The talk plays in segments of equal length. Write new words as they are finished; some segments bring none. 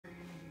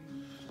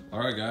All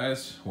right,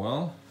 guys.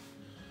 Well,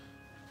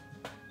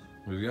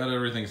 we've got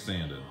everything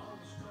sanded.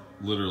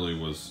 Literally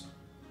was,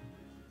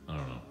 I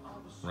don't know,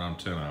 around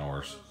 10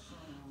 hours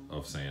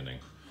of sanding.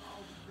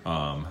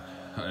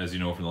 As you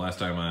know from the last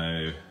time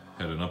I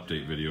had an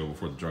update video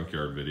before the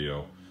junkyard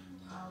video,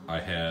 I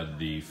had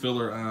the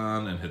filler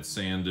on and had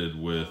sanded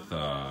with,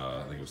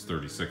 I think it was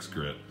 36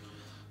 grit,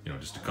 you know,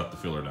 just to cut the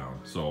filler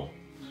down. So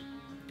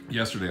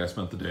yesterday I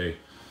spent the day,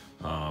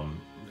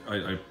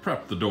 I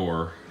prepped the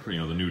door, you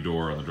know, the new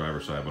door on the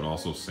driver's side, but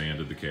also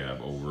sanded the cab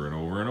over and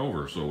over and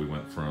over. So we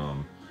went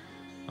from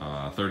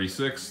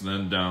 36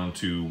 then down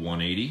to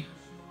 180,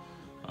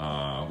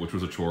 which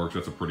was a chore, 'cause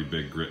that's a pretty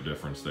big grit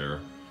difference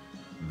there.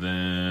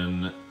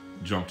 Then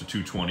jumped to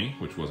 220,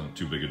 which wasn't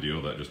too big a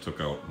deal. That just took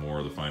out more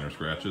of the finer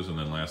scratches. And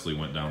then lastly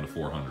went down to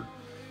 400.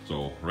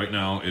 So right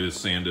now it is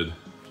sanded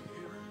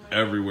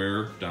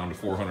everywhere down to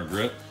 400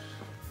 grit,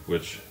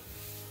 which,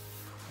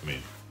 I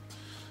mean,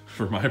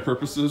 for my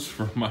purposes,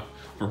 for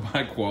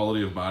my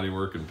quality of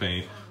bodywork and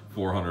paint,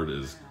 400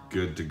 is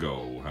good to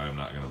go. I'm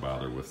not going to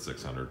bother with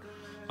 600.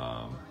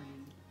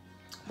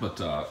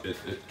 But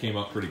it came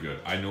out pretty good.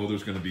 I know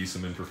there's going to be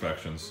some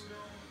imperfections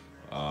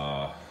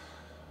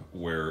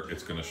where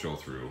it's going to show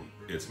through.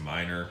 It's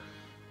minor.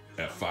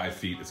 At 5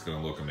 feet, it's going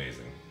to look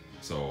amazing.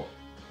 So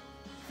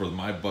for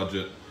my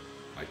budget,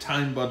 my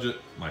time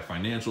budget, my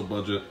financial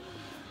budget,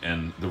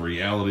 and the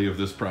reality of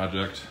this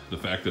project, the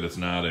fact that it's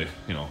not a,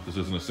 you know, this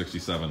isn't a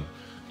 67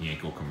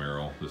 Yanko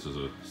Camaro, this is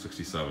a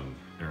 67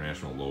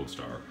 International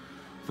Loadstar.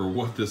 For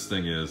what this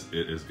thing is,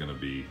 it is going to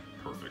be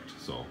perfect.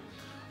 So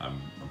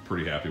I'm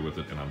pretty happy with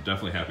it, and I'm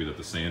definitely happy that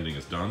the sanding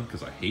is done,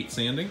 because I hate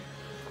sanding.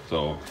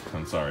 So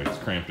I'm sorry, it's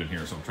cramped in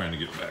here, so I'm trying to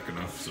get back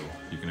enough so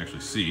you can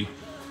actually see.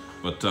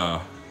 But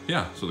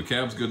yeah, so the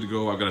cab's good to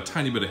go. I've got a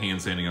tiny bit of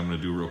hand sanding I'm going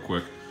to do real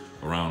quick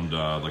around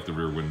like the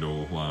rear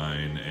window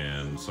line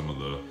and some of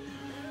the,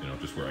 you know,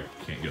 just where I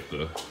can't get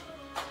the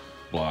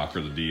block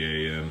or the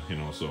DA in, you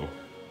know, so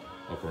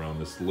up around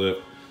this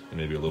lip and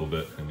maybe a little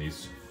bit in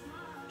these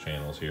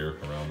channels here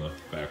around the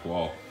back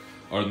wall.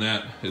 Other than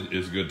that, it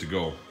is good to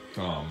go.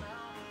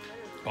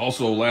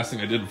 Also, last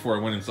thing I did before I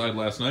went inside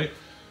last night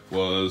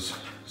was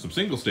some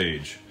single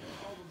stage.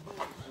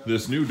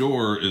 This new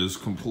door is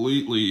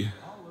completely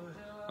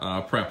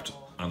prepped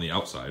on the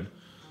outside,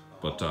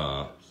 but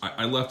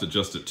I left it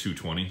just at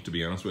 220, to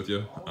be honest with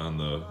you, on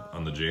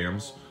the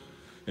jams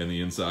and the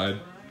inside.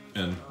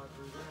 And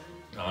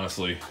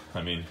honestly,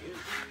 I mean,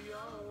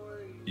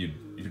 you'd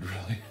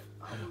really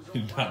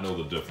not know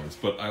the difference.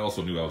 But I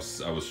also knew I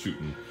was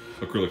shooting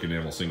acrylic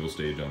enamel single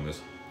stage on this,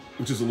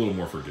 which is a little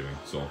more forgiving.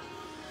 So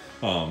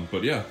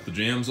but yeah, the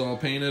jam's all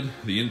painted,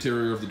 the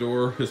interior of the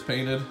door is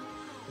painted,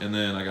 and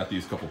then I got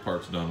these couple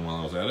parts done while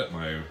I was at it.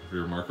 My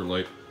rear marker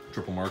light,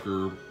 triple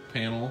marker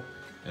panel,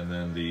 and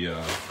then the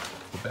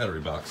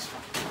battery box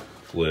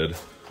lid,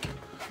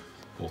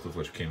 both of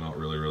which came out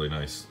really, really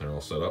nice. They're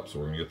all set up, so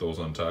we're gonna get those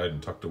untied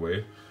and tucked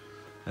away,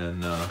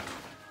 and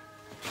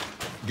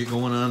get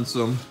going on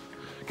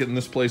getting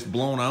this place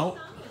blown out,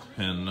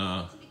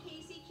 and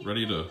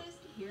ready to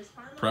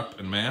prep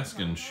and mask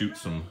and shoot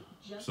some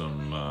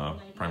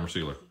primer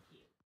sealer.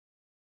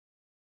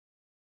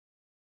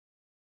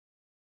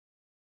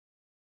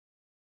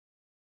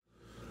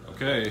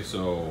 Okay,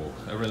 so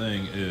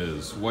everything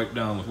is wiped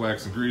down with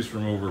wax and grease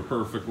remover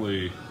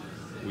perfectly.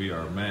 We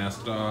are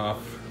masked off.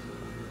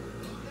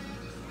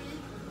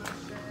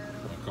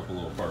 A couple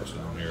little parts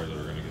down here that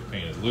are going to get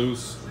painted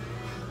loose.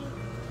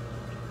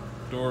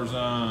 Doors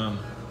on,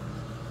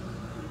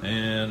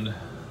 and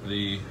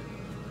the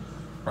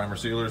primer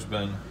sealer's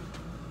been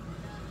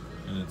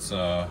in its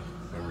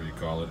whatever you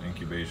call it,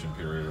 incubation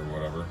period or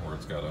whatever, where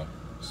it's got to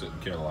sit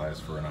and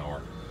catalyze for an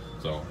hour.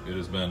 So it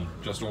has been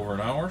just over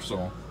an hour,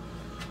 so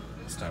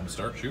it's time to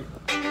start shooting.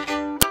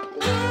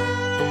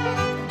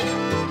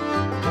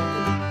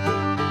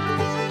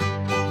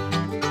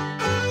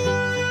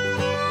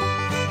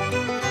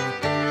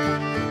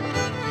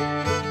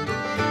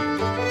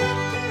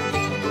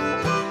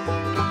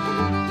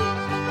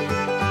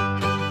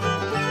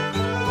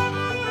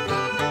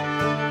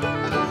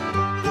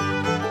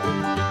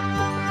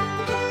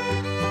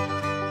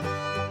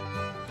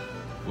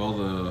 Well,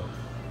 the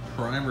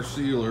primer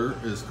sealer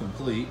is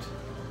complete.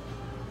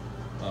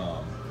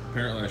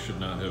 Apparently I should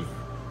not have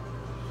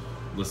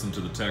listened to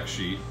the tech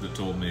sheet that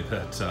told me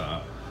that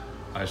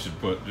I should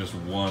put just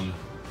one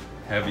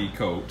heavy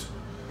coat,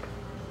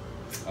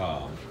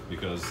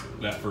 because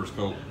that first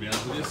coat, to be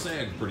honest with you,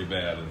 sagged pretty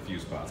bad in a few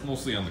spots,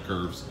 mostly on the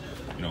curves,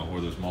 you know,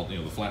 where there's multi, you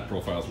know, the flat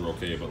profiles were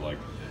okay, but like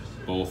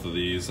both of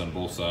these on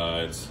both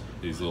sides,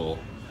 these little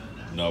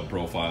nub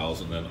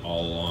profiles, and then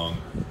all along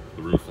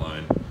the roof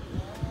line.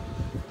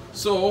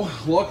 So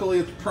luckily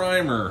it's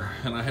primer,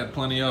 and I had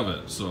plenty of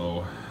it,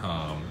 so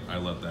I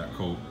let that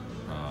coat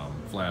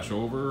flash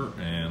over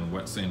and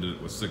wet sanded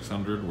it with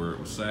 600 where it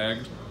was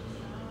sagged,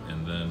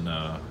 and then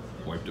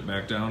wiped it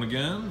back down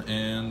again.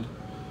 And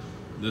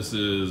this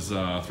is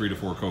 3 to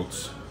 4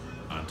 coats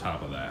on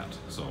top of that,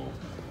 so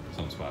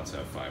some spots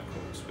have 5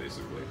 coats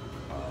basically.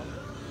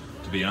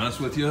 To be honest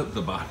with you,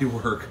 the body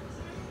work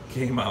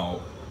came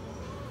out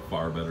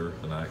far better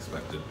than I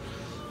expected.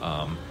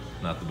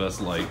 Not the best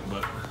light,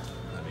 but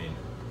I mean,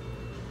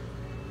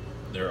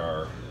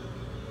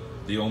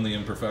 the only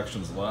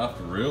imperfections left,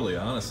 really,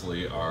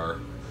 honestly, are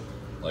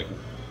like,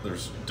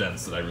 there's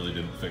dents that I really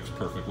didn't fix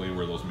perfectly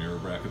where those mirror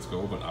brackets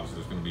go, but obviously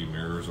there's going to be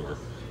mirrors, or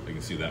you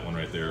can see that one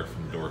right there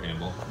from the door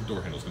handle. The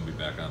door handle's going to be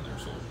back on there,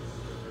 so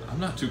I'm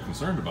not too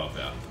concerned about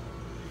that.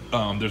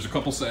 There's a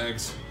couple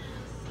sags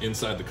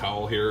inside the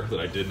cowl here that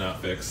I did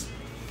not fix,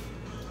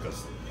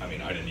 because I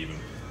mean, I didn't even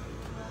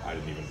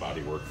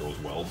body work those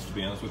welds, to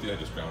be honest with you. I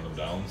just ground them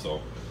down,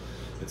 so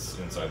it's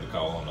inside the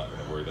cowl. I'm not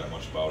going to worry that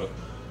much about it.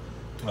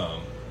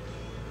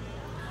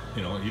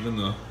 You know,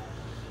 even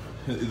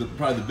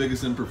probably the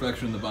biggest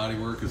imperfection in the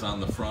bodywork is on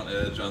the front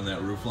edge on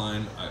that roof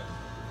line.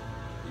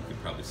 You can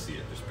probably see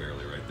it just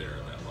barely right there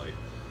in that light.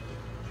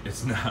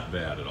 It's not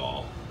bad at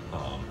all.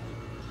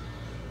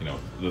 You know,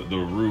 the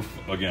roof,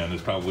 again,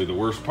 is probably the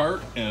worst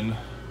part, and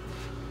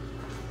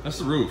that's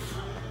the roof.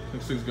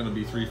 This thing's going to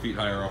be 3 feet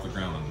higher off the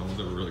ground, and no one's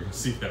ever really going to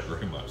see that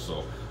very much,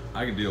 so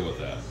I can deal with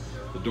that.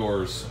 The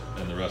doors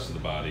and the rest of the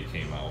body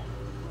came out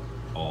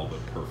all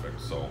but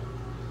perfect, so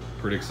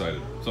pretty excited.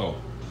 So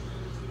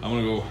I'm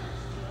going to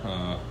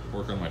go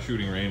work on my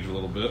shooting range a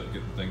little bit,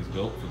 getting things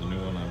built for the new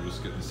one I'm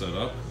just getting set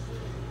up,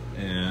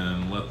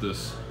 and let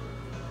this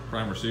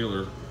primer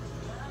sealer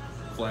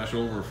flash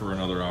over for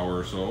another hour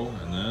or so,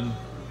 and then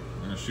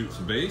we're going to shoot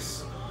some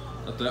base,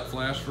 let that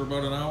flash for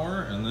about an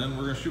hour, and then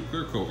we're going to shoot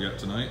clear coat yet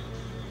tonight,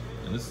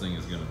 and this thing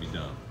is going to be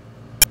done.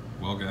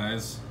 Well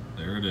guys,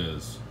 there it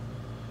is.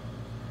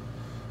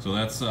 So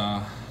that's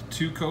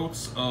 2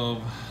 coats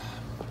of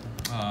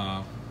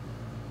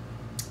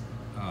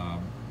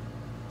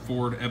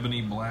Ford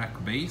Ebony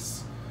Black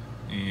base,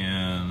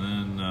 and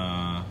then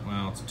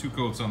well, it's 2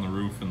 coats on the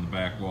roof and the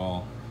back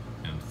wall,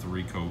 and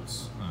 3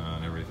 coats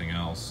and everything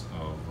else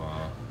of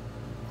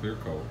clear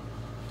coat.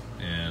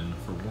 And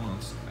for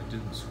once, I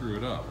didn't screw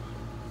it up.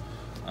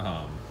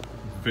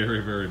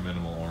 Very, very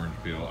minimal orange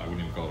peel. I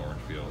wouldn't even call it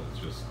orange peel. It's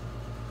just,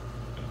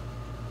 you know,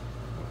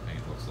 what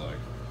paint looks like.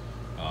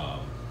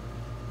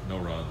 No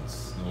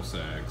runs, no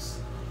sags.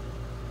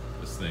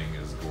 This thing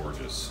is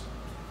gorgeous.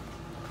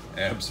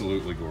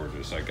 Absolutely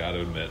gorgeous. I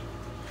gotta admit,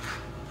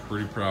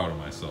 pretty proud of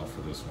myself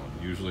for this one.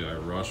 Usually I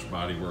rush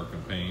bodywork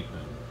and paint,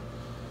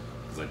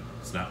 and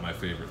it's not my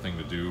favorite thing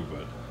to do,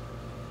 but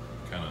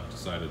kind of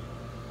decided to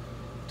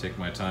take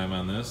my time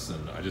on this,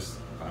 and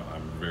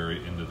I'm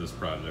very into this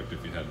project.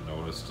 If you hadn't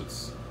noticed,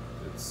 it's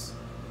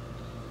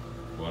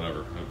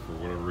whatever, for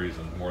whatever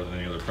reason, more than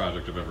any other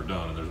project I've ever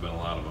done, and there's been a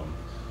lot of them.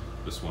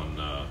 This one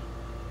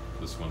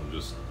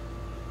just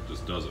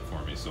does it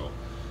for me. So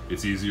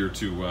it's easier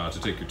to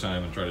take your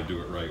time and try to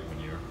do it right when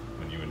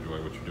you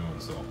enjoy what you're doing.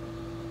 So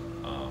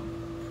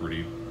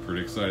pretty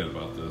excited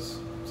about this.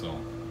 So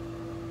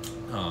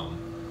I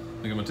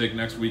think I'm gonna take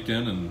next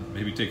weekend and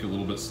maybe take it a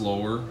little bit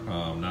slower.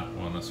 Not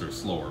necessarily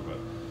slower, but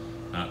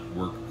not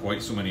work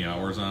quite so many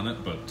hours on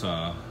it, but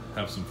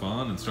have some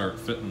fun and start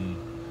fitting,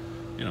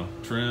 you know,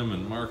 trim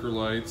and marker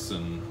lights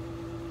and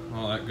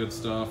all that good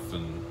stuff,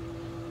 and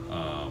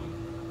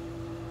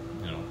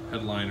you know,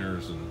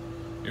 headliners and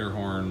air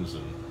horns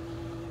and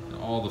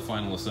all the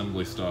final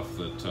assembly stuff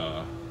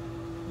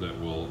that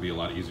will be a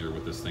lot easier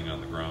with this thing on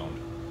the ground.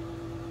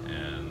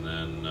 And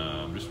then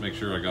just make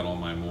sure I got all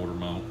my motor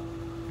mount,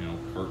 you know,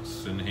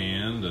 parts in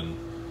hand, and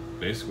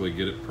basically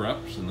get it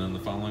prepped, and then the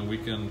following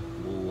weekend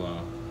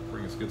we'll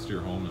bring a skid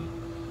steer home and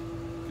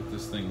get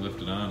this thing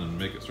lifted on and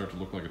make it start to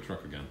look like a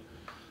truck again.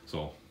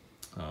 So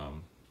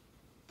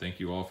thank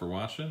you all for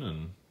watching,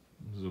 and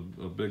it was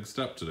a big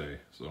step today.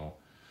 So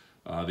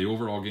the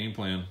overall game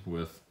plan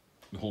with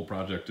the whole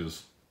project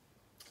is,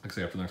 like I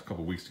say, after the next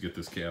couple of weeks, to get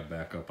this cab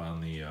back up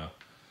on the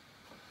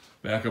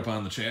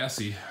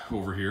chassis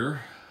over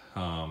here,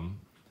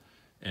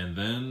 and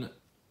then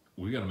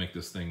we got to make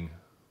this thing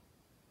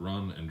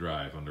run and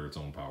drive under its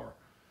own power.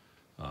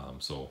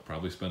 So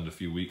probably spend a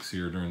few weeks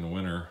here during the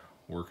winter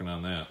working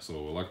on that.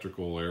 So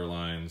electrical, air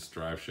lines,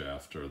 drive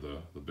shaft are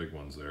the big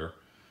ones there.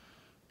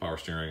 Power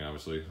steering,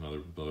 obviously,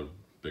 another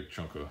big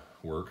chunk of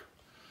work.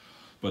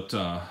 But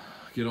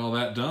get all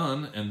that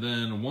done, and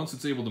then once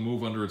it's able to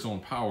move under its own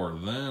power,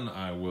 then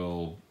I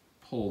will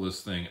pull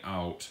this thing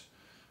out,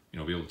 you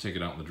know, be able to take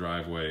it out in the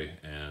driveway,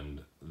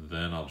 and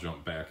then I'll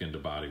jump back into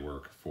body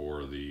work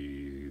for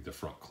the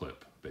front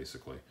clip,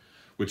 basically,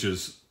 which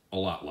is a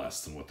lot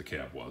less than what the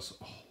cab was,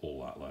 a whole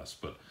lot less.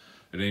 But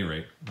at any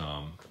rate,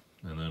 and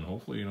then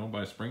hopefully, you know,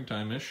 by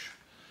springtime-ish,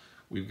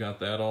 we've got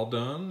that all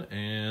done,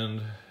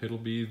 and it'll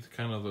be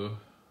kind of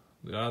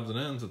the odds and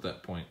ends at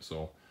that point.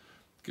 So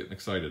getting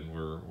excited.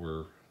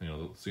 We're you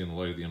know, seeing the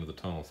light at the end of the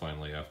tunnel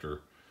finally,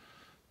 after,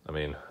 I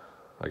mean,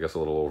 I guess a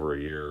little over a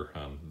year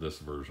on this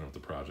version of the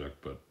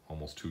project, but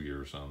almost 2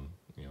 years on,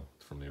 you know,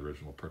 from the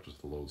original purchase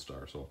of the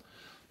Loadstar. So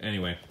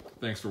anyway,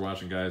 thanks for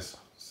watching, guys.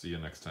 See you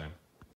next time.